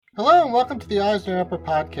Hello and welcome to the EisnerAmper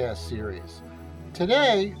podcast series.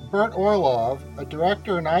 Today, Bert Orlov, a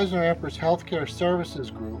director in EisnerAmper's Healthcare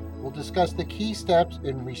Services Group, will discuss the key steps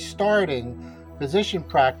in restarting physician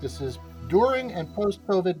practices during and post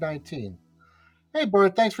COVID-19. Hey,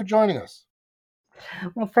 Bert, thanks for joining us.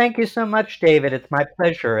 Well, thank you so much, David. It's my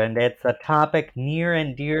pleasure, and it's a topic near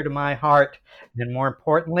and dear to my heart, and more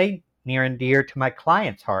importantly, near and dear to my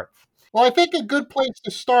clients' hearts. Well, I think a good place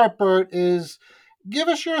to start, Bert, is give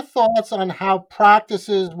us your thoughts on how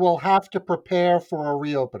practices will have to prepare for a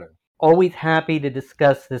reopening. Always happy to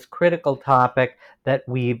discuss this critical topic that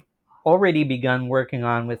we've already begun working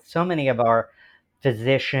on with so many of our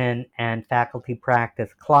physician and faculty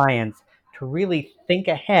practice clients to really think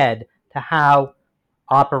ahead to how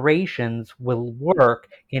operations will work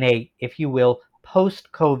in a, if you will,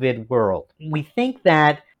 post-COVID world. We think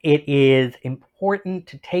that it is important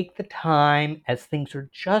to take the time as things are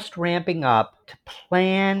just ramping up to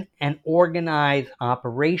plan and organize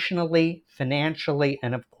operationally, financially,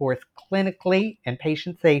 and of course, clinically and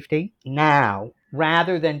patient safety now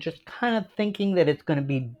rather than just kind of thinking that it's going to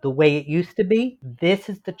be the way it used to be. This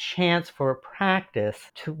is the chance for a practice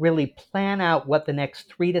to really plan out what the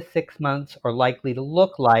next 3 to 6 months are likely to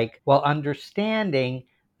look like while understanding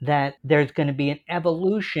that there's going to be an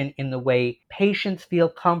evolution in the way patients feel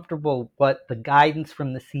comfortable, what the guidance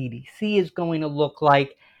from the CDC is going to look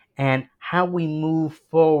like, and how we move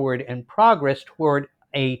forward and progress toward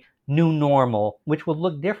a new normal, which will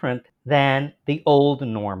look different than the old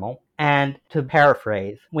normal. And to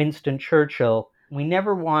paraphrase Winston Churchill, we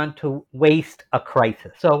never want to waste a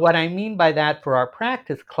crisis. So what I mean by that for our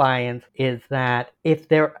practice clients is that if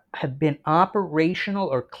there have been operational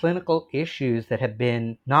or clinical issues that have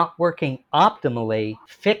been not working optimally,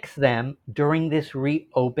 fix them during this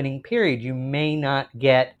reopening period. You may not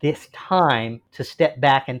get this time to step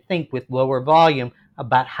back and think with lower volume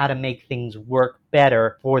about how to make things work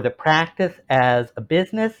better for the practice as a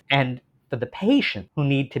business and for the patient who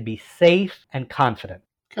need to be safe and confident.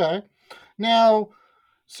 Okay. Now,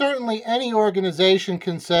 certainly any organization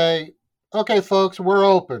can say, okay, folks, we're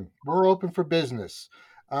open. We're open for business.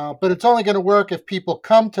 But it's only going to work if people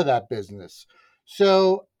come to that business.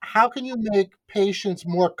 So, how can you make patients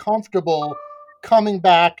more comfortable coming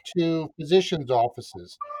back to physicians'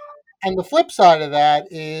 offices? And the flip side of that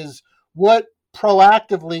is what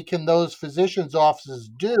proactively can those physicians' offices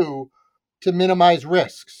do to minimize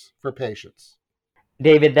risks for patients?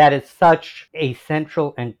 David, that is such a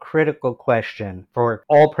central and critical question for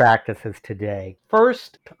all practices today.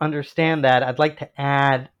 First, to understand that, I'd like to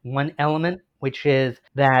add one element, which is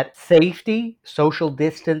that safety, social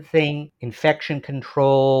distancing, infection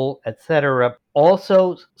control, etc.,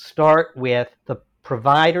 also start with the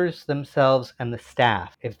providers themselves and the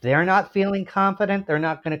staff. If they're not feeling confident, they're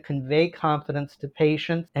not going to convey confidence to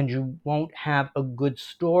patients, and you won't have a good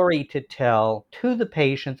story to tell to the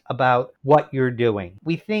patients about what you're doing.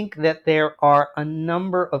 We think that there are a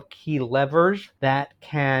number of key levers that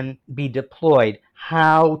can be deployed.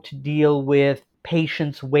 How to deal with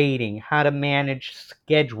patients waiting, how to manage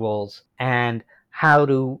schedules, and how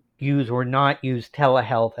to use or not use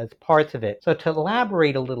telehealth as parts of it. So to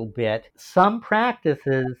elaborate a little bit, some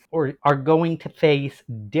practices are going to face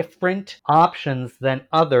different options than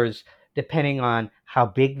others depending on how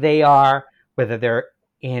big they are, whether they're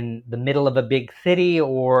in the middle of a big city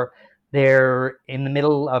or they're in the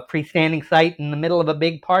middle of a freestanding site in the middle of a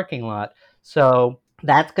big parking lot. So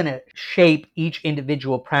that's going to shape each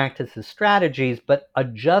individual practice's strategies, but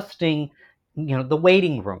adjusting the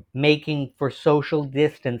waiting room, making for social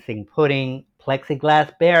distancing, putting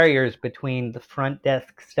plexiglass barriers between the front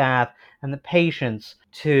desk staff and the patients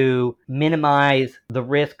to minimize the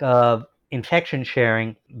risk of infection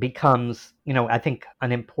sharing becomes, I think,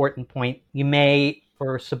 an important point. You may,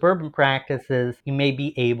 for suburban practices, you may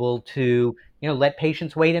be able to, let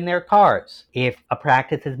patients wait in their cars. If a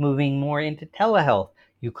practice is moving more into telehealth,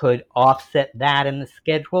 you could offset that in the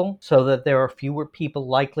schedule so that there are fewer people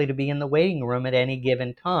likely to be in the waiting room at any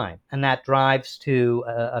given time. And that drives to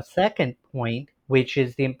a second point, which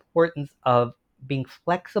is the importance of being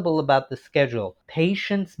flexible about the schedule.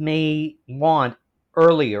 Patients may want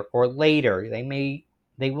earlier or later.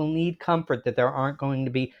 They will need comfort that there aren't going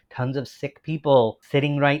to be tons of sick people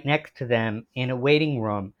sitting right next to them in a waiting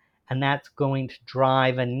room. And that's going to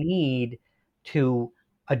drive a need to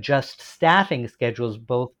adjust staffing schedules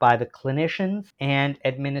both by the clinicians and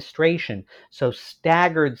administration. So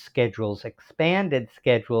staggered schedules, expanded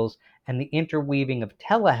schedules, and the interweaving of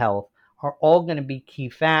telehealth are all going to be key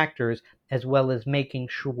factors, as well as making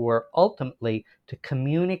sure ultimately to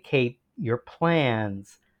communicate your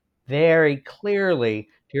plans very clearly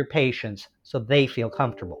to your patients so they feel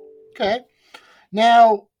comfortable. Okay.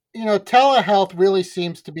 Now, telehealth really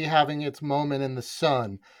seems to be having its moment in the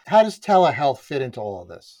sun. How does telehealth fit into all of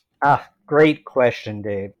this? Great question,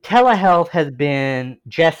 Dave. Telehealth has been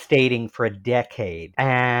gestating for a decade,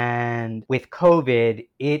 and with COVID,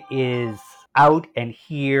 it is out and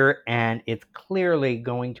here, and it's clearly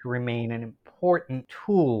going to remain an important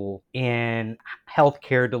tool in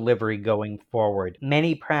healthcare delivery going forward.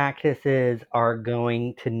 Many practices are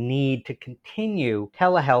going to need to continue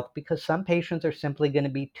telehealth because some patients are simply going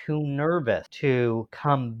to be too nervous to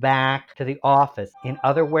come back to the office. In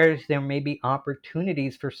other words, there may be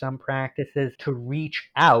opportunities for some practices to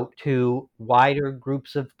reach out to wider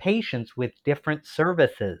groups of patients with different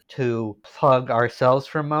services. To plug ourselves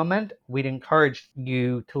for a moment, we'd encourage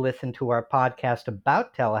you to listen to our podcast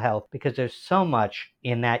about telehealth because there's so much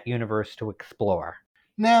in that universe to explore.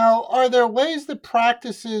 Now, are there ways that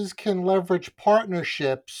practices can leverage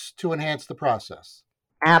partnerships to enhance the process?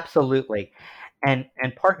 Absolutely. And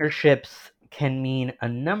partnerships can mean a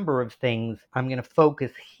number of things. I'm going to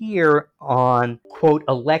focus here on, quote,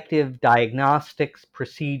 elective diagnostics,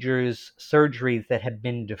 procedures, surgeries that have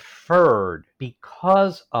been deferred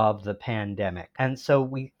because of the pandemic. And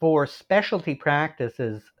so for specialty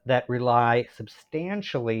practices that rely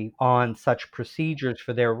substantially on such procedures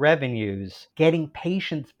for their revenues, getting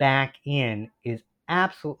patients back in is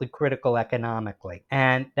absolutely critical economically.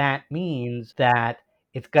 And that means that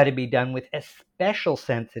it's got to be done with a special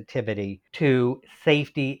sensitivity to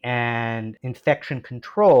safety and infection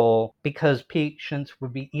control because patients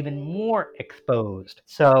would be even more exposed.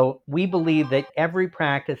 So we believe that every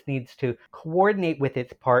practice needs to coordinate with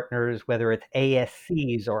its partners, whether it's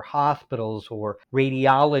ASCs or hospitals or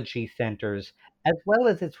radiology centers, as well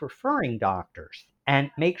as its referring doctors,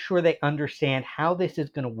 and make sure they understand how this is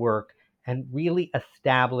going to work and really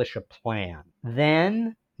establish a plan.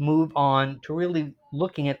 Then move on to really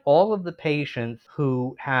looking at all of the patients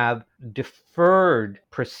who have deferred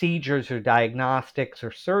procedures or diagnostics or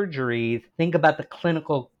surgeries. Think about the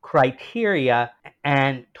clinical criteria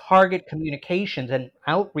and target communications and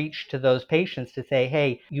outreach to those patients to say,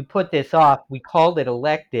 hey, you put this off. We called it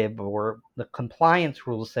elective, or the compliance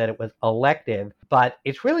rules said it was elective, but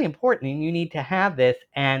it's really important and you need to have this.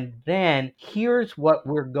 And then here's what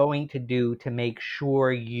we're going to do to make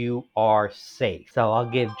sure you are safe. So I'll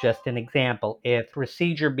give just an example. If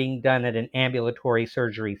procedure being done at an ambulatory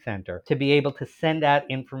surgery center, to be able to send out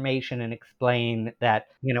information and explain that,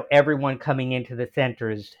 everyone coming into the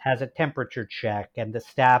centers has a temperature check and the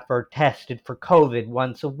staff are tested for COVID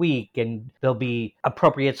once a week, and there'll be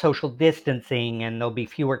appropriate social distancing and there'll be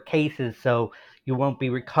fewer cases, so you won't be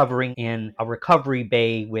recovering in a recovery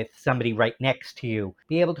bay with somebody right next to you.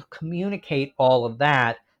 Be able to communicate all of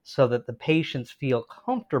that so that the patients feel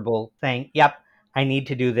comfortable saying, yep, I need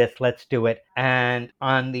to do this, let's do it. And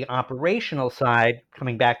on the operational side,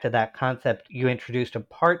 coming back to that concept you introduced of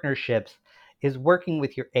partnerships, is working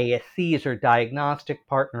with your ASCs or diagnostic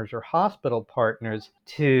partners or hospital partners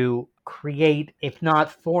to create, if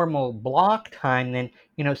not formal block time, then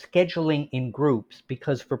scheduling in groups.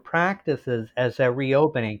 Because for practices as they're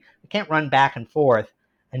reopening, you can't run back and forth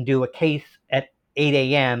and do a case at 8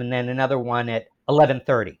 a.m. and then another one at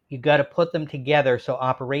 11:30. You got to put them together so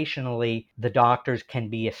operationally the doctors can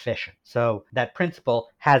be efficient. So that principle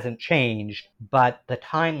hasn't changed, but the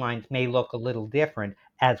timelines may look a little different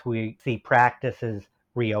as we see practices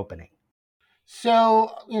reopening.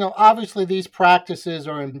 So, obviously these practices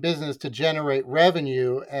are in business to generate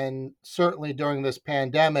revenue, and certainly during this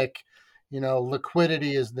pandemic,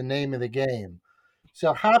 liquidity is the name of the game.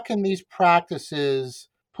 So, how can these practices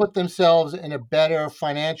put themselves in a better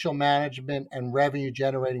financial management and revenue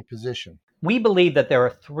generating position? We believe that there are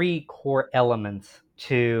three core elements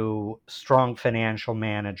to strong financial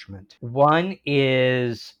management. One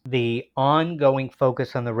is the ongoing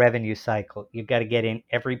focus on the revenue cycle. You've got to get in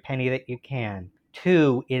every penny that you can.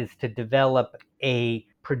 Two is to develop a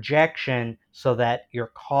projection so that your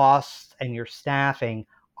costs and your staffing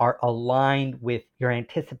are aligned with your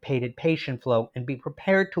anticipated patient flow, and be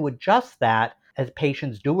prepared to adjust that as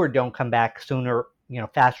patients do or don't come back sooner,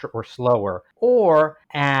 faster or slower, or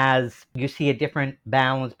as you see a different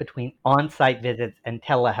balance between on-site visits and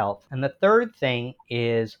telehealth. And the third thing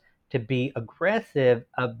is to be aggressive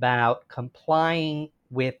about complying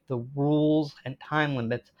with the rules and time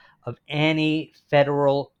limits of any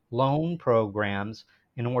federal loan programs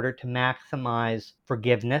in order to maximize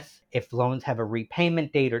forgiveness. If loans have a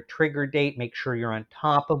repayment date or trigger date, make sure you're on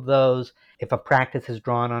top of those. If a practice is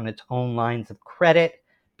drawn on its own lines of credit,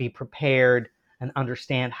 be prepared and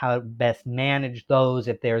understand how to best manage those.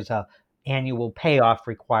 If there's a annual payoff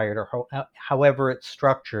required or however it's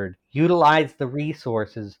structured. Utilize the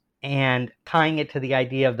resources and tying it to the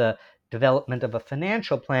idea of the development of a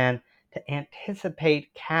financial plan to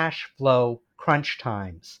anticipate cash flow crunch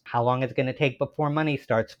times. How long it's going to take before money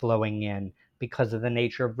starts flowing in because of the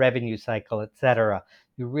nature of revenue cycle, etc.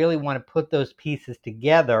 You really want to put those pieces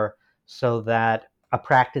together so that a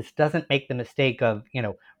practice doesn't make the mistake of,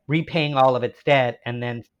 repaying all of its debt and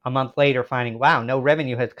then a month later finding, wow, no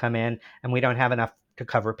revenue has come in and we don't have enough to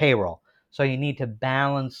cover payroll. So you need to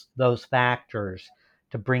balance those factors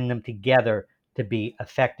to bring them together to be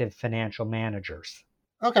effective financial managers.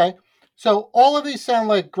 Okay. So all of these sound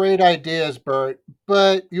like great ideas, Bert,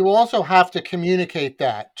 but you also have to communicate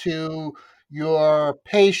that to your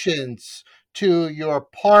patients, to your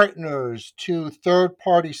partners, to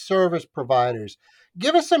third-party service providers.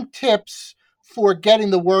 Give us some tips for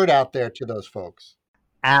getting the word out there to those folks.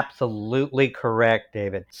 Absolutely correct,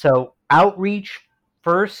 David. So outreach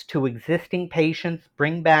first to existing patients,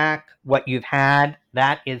 bring back what you've had.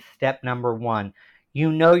 That is step number one.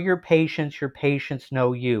 You know your patients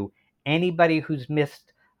know you. Anybody who's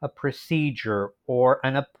missed a procedure or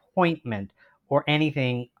an appointment or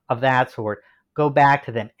anything of that sort, go back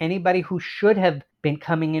to them. Anybody who should have been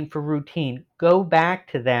coming in for routine, go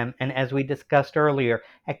back to them. And as we discussed earlier,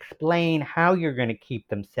 explain how you're going to keep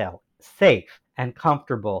them safe and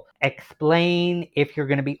comfortable. Explain if you're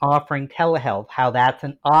going to be offering telehealth, how that's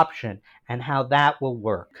an option and how that will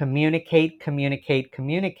work. Communicate, communicate,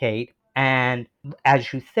 communicate. And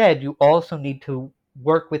as you said, you also need to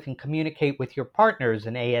work with and communicate with your partners,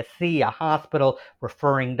 an ASC, a hospital,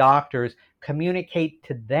 referring doctors. Communicate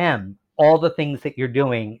to them all the things that you're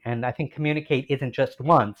doing. And I think communicate isn't just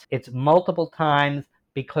once, it's multiple times,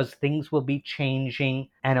 because things will be changing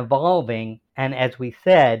and evolving. And as we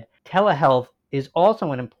said, telehealth is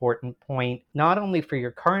also an important point, not only for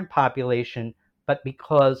your current population, but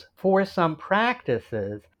because for some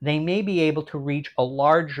practices, they may be able to reach a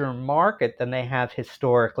larger market than they have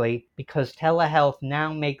historically, because telehealth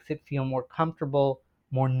now makes it feel more comfortable,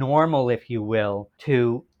 more normal, if you will,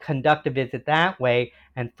 to conduct a visit that way.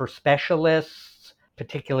 And for specialists,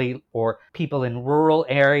 particularly, or people in rural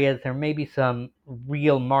areas, there may be some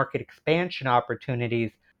real market expansion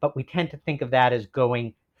opportunities, but we tend to think of that as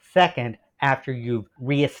going second after you've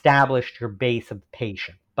reestablished your base of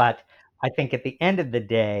patient. But I think at the end of the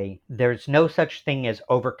day, there's no such thing as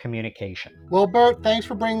over communication. Well, Bert, thanks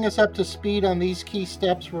for bringing us up to speed on these key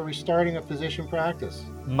steps for restarting a physician practice.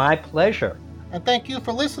 My pleasure. And thank you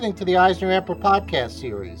for listening to the Eisner Emperor podcast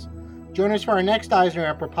series. Join us for our next Eisner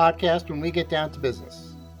Emperor podcast when we get down to business.